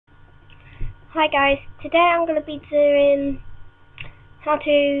Hi guys, today I'm going to be doing how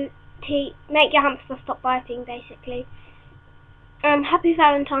to make your hamster stop biting, basically. Happy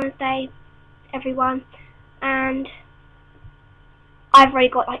Valentine's Day, everyone, and I've already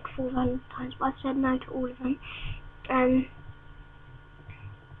got like 4 Valentines, but I've said no to all of them. Okay,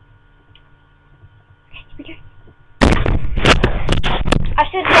 here we go. I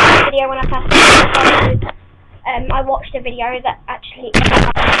should have done a video when I first started. I watched a video that actually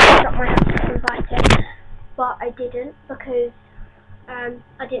stopped my hamster from biting, but I didn't because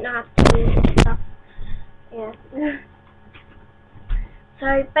I didn't know how to do this stuff. Yeah.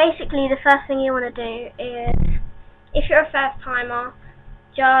 So basically, the first thing you want to do is, if you're a first timer,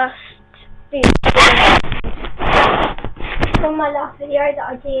 just do from my last video that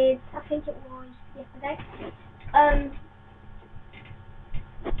I did. I think it was yesterday.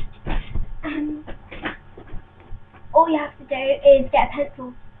 All you have to do is get a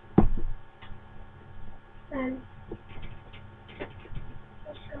pencil. I'm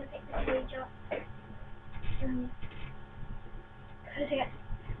just going to pick the page up. Put it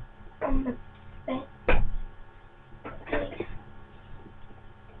on the bed. Okay.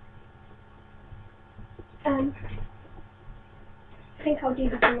 I think I'll do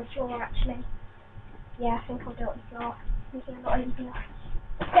this on the floor actually. Yeah, I think I'll do it on the floor. It's a lot easier.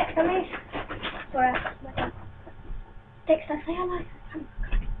 Dexter, move. Sorry, my dog. Dexter, say hello. Come.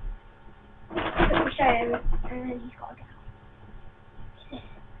 Let me show him, and then he's got to go. What's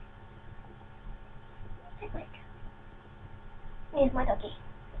this? Quick. Here's my doggy.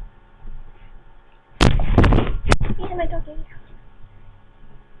 Here's my doggy.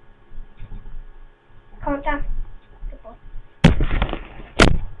 Come on, down. Good boy.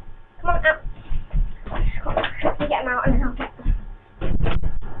 Come on, out. I just got to quickly get him out and then I'll get them.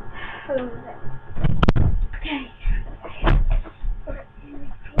 How long is it? Okay.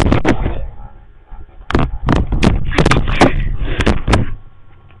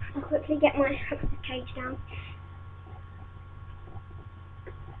 I'll quickly get my hamster cage down.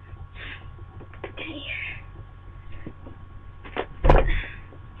 Okay.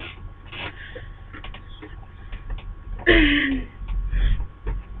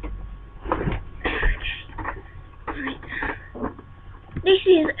 This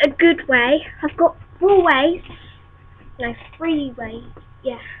is a good way. I've got 4 ways. No, 3 ways.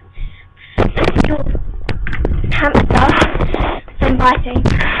 Yeah. Your hamster from biting.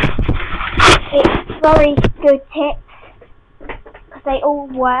 It's very good tips because they all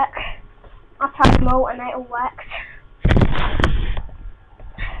work. I've tried them all and they all work.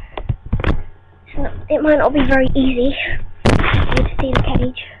 It might not be very easy for you to see the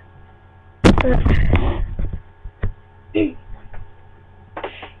cage, but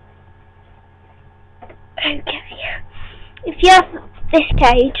okay. If you have this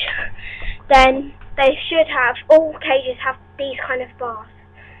cage, then they should have, all cages have these kind of bars.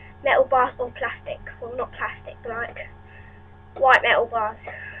 Metal bars or plastic. Well, not plastic, but like white metal bars.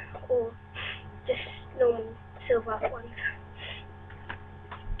 Or just normal silver ones.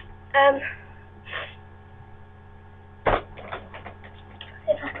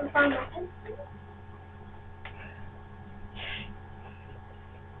 If I can find my pencil.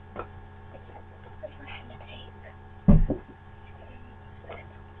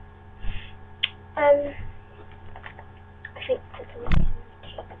 I think it's a nice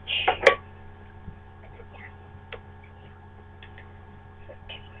cage.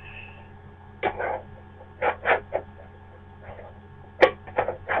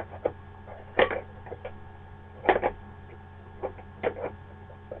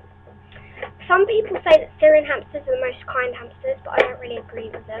 Some people say that Syrian hamsters are the most kind hamsters, but I don't really agree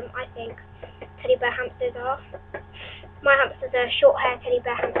with them. I think teddy bear hamsters are. My hamster's a short-haired teddy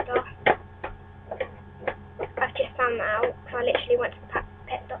bear hamster. I've just found that out because I literally went to the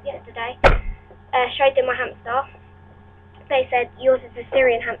pet shop yesterday. Showed them my hamster. They said yours is a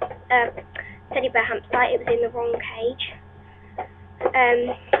Syrian teddy bear hamster. It was in the wrong cage.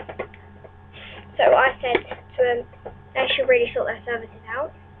 So I said to them they should really sort their services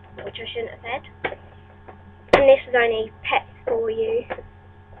out, which I shouldn't have said. And this was only pets for you.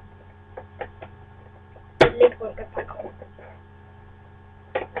 The lid won't go back on.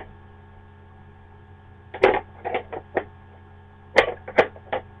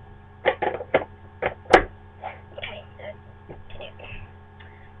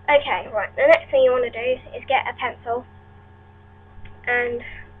 Okay, right, the next thing you want to do is get a pencil and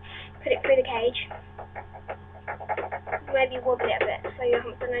put it through the cage. Maybe wobble it a bit so your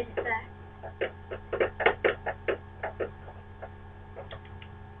hamster knows it's there.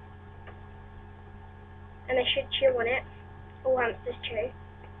 And they should chew on it. All hamsters chew.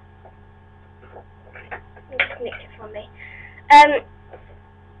 I'll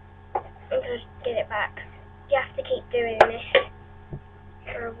just get it back. You have to keep doing this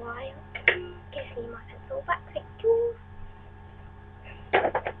for a while. Give me my pencil back, thank you.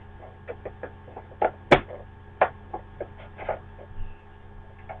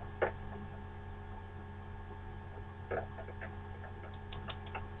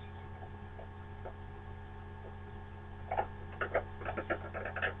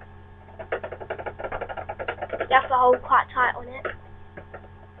 You have to hold quite tight on it.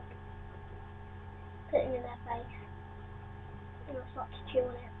 Put it in their face. And I'll start to chew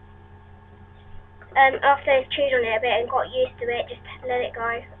on it. After they've chewed on it a bit and got used to it, just let it go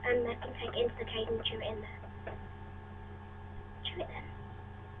and they can take it into the cage and chew it in there. Chew it then.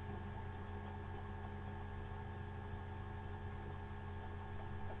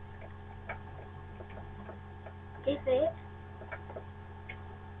 Give it.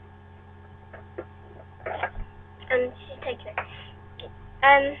 And she's taking it.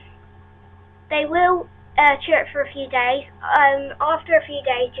 They will chew it for a few days. After a few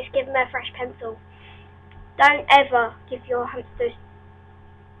days, just give them a fresh pencil. Don't ever give your hamsters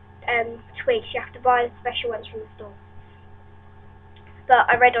twigs. You have to buy the special ones from the store. But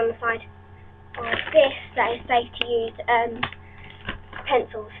I read on the side of this that it's safe to use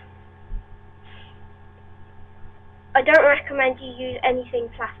pencils. I don't recommend you use anything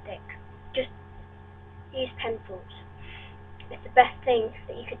plastic. Just use pencils. It's the best thing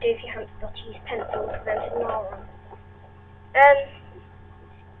that you could do for your hamster, to use pencils for them to gnaw on.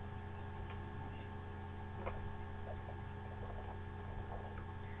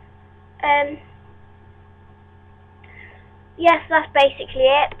 Yes, that's basically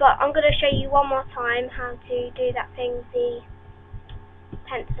it, but I'm going to show you one more time how to do that thing with the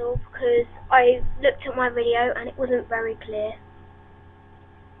pencil, because I looked at my video and it wasn't very clear.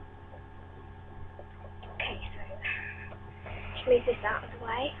 Okay, so just move this out of the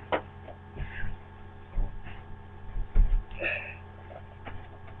way.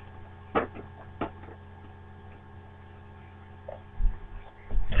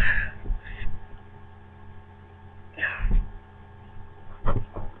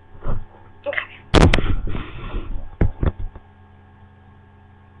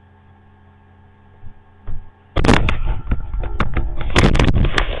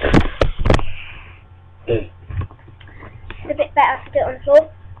 It's a bit better to do it on the floor.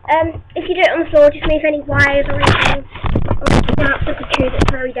 If you do it on the floor, just move any wires or anything out of the tube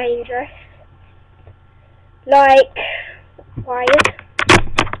that's very dangerous. Like wires.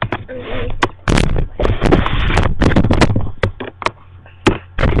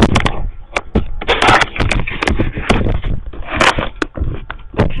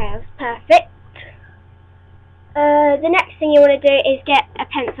 Okay, that's perfect. The next thing you want to do is get a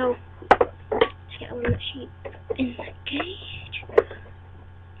pencil. Just get one that's in the cage.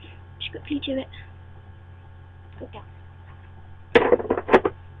 Just quickly do it. Okay.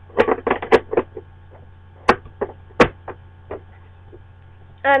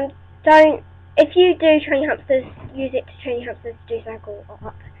 If you do train hamsters, use it to train your hamsters to do circle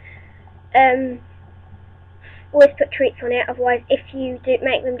up. Always put treats on it, otherwise if you do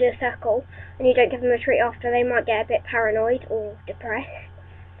make them do a circle and you don't give them a treat after, they might get a bit paranoid or depressed,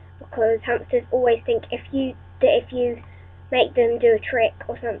 because hamsters always think if you make them do a trick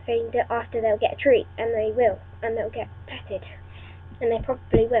or something, that after they'll get a treat, and they will, and they'll get petted, and they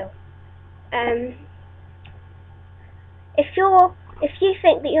probably will. If you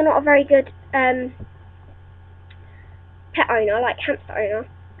think that you're not a very good pet owner, like hamster owner,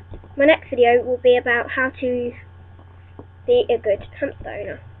 my next video will be about how to be a good hamster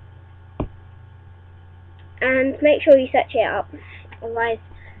owner. And make sure you search it up, otherwise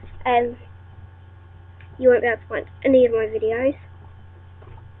you won't be able to find any of my videos,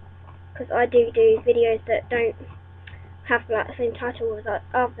 because I do videos that don't have like the same title as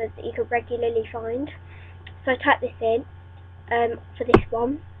others that you could regularly find. So type this in for this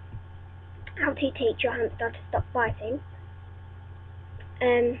one, how to teach your hamster to stop biting.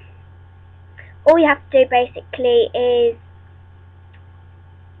 All you have to do basically is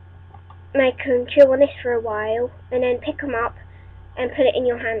make them chew on this for a while, and then pick them up and put it in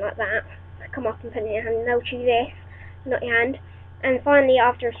your hand like that. Pick them up and put it in your hand, and they'll chew this, not your hand. And finally,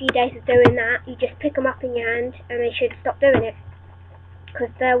 after a few days of doing that, you just pick them up in your hand, and they should stop doing it, because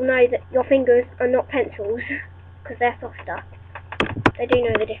they'll know that your fingers are not pencils, because they're softer. They do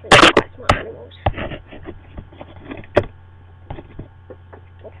know the difference. They're quite smart animals.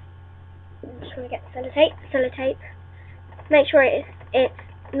 I'm just going to get the sellotape. Make sure it's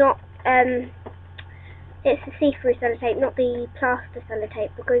not it's the see-through sellotape, not the plaster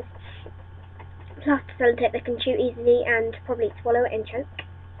sellotape, because Plus the sellotape, they can chew easily and probably swallow it and choke.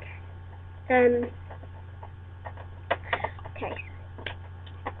 Okay.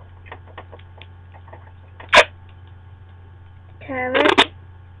 Tear it.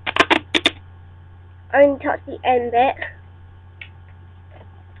 Only touch the end bit.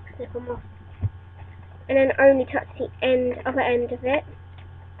 Snip them off. And then only touch the other end of it.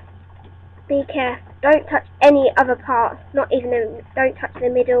 Be careful. Don't touch any other parts. Don't touch the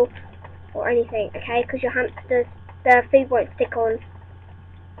middle or anything, okay? Because your hamsters, the food won't stick on,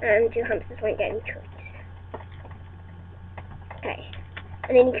 and your hamsters won't get any treats. Okay.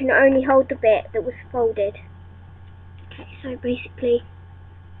 And then you can only hold the bit that was folded. Okay, so basically,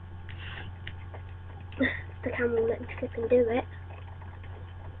 the camera will let me flip and do it.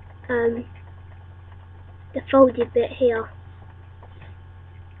 The folded bit here.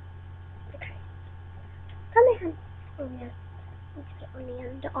 Okay. Oh yeah. Let's get on the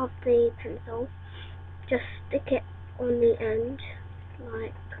end of the pencil. Just stick it on the end,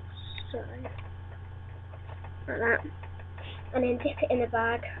 like so. Like that. And then dip it in a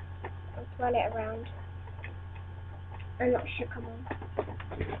bag and swirl it around. And that should come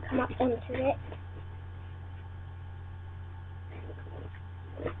up onto it.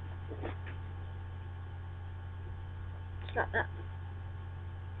 Just like that.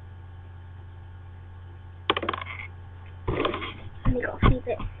 And you got a few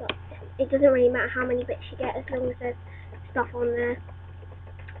bits, but it doesn't really matter how many bits you get as long as there's stuff on there.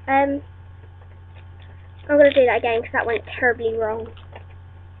 I'm going to do that again because that went terribly wrong.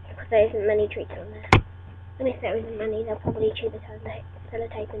 Because there isn't many treats on there. And if there isn't many, they'll probably chew the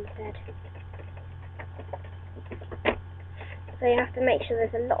sellotape instead. So you have to make sure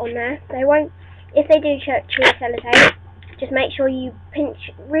there's a lot on there. They won't, if they do chew the sellotape, just make sure you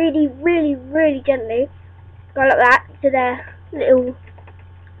pinch really, really, really gently. Go like that to their little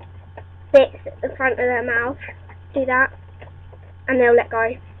bits at the front of their mouth. Do that, and they'll let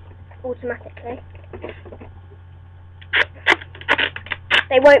go automatically.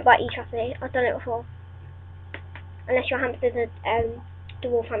 They won't bite you, trust me. I've done it before. Unless your hamster's a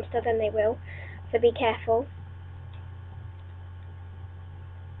dwarf hamster, then they will. So be careful.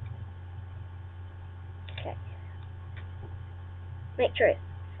 Okay. Make sure it's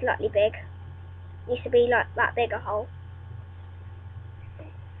slightly big. Needs to be like that big a hole.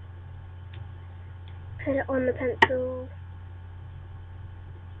 Put it on the pencil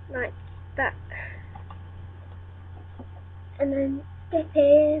like that, and then dip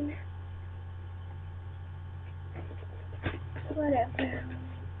in. Whatever.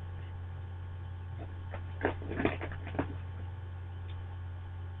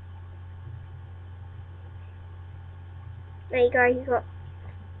 There you go. You got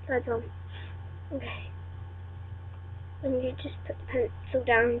those on. Okay. And you just put the pencil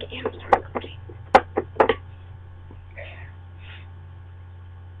down and get your hamster recording.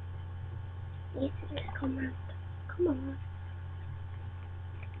 You need to just come round. Come on.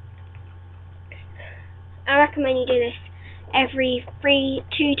 I recommend you do this every 2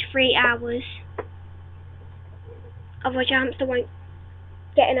 to 3 hours. Otherwise your hamster won't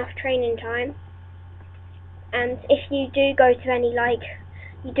get enough training time. And if you do go to any, like,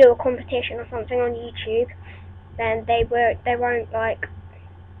 you do a competition or something on YouTube, then they won't like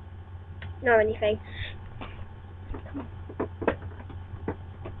know anything.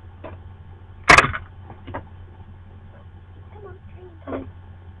 Come on, training time.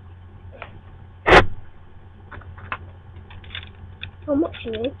 I'm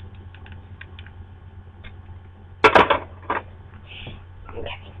watching you.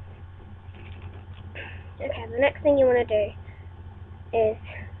 Okay, the next thing you want to do is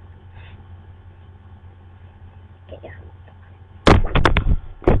get your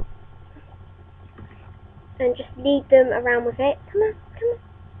and just lead them around with it. Come on, come on.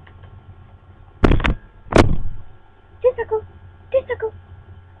 Do a circle. Do a circle.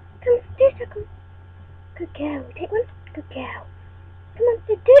 Come on, do a circle. Good girl. Take one. Good girl. Come on,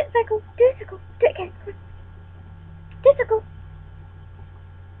 do a circle. Do a circle. Do it again. Come on. Do a circle.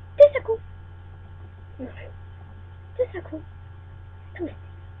 Do a circle. No. Do a circle. Come on.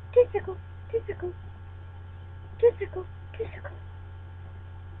 Do a circle. Do a circle. Do a circle. Do a circle.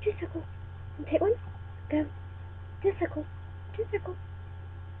 Do a circle. And take one. Go. Do a circle. Do a circle.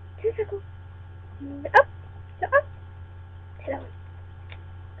 Do a circle. Up. So up. To that one.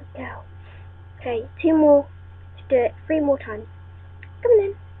 Good girl. Okay, 2 more to do it. 3 more times. Come on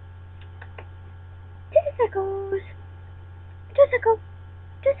in. Do the circles. Do a circle.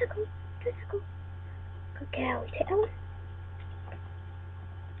 Do a circle. Do a circle. Good girl. Take that one.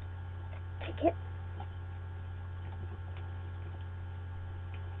 Take it.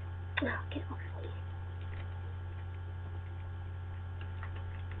 Oh, get off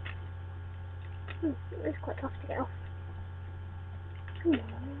me. It's quite tough to get off. Come on.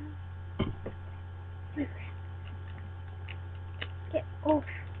 Over here. Get off.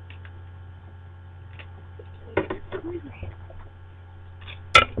 Come over here.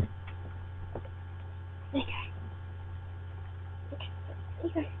 There you go. Okay. There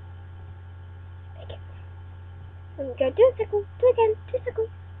you go. Take it. There we go. Do a circle. Do it again. Do a circle.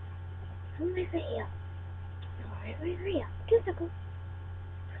 Come over here. No, over here. Do a circle.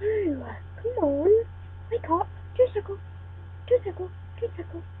 Oh, come on. Wake up. Do a circle. Do a circle. Do a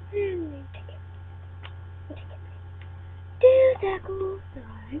circle. And then take it. And take it. Do a circle. No,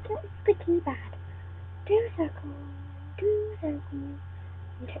 that's pretty bad. Do a circle. Do a circle.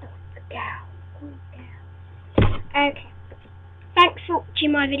 And take it. Good girl. Good girl. Okay. Thanks for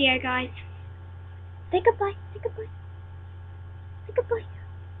watching my video, guys. Say goodbye. Say goodbye. Say goodbye.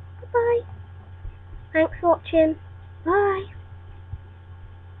 Goodbye. Thanks for watching. Bye.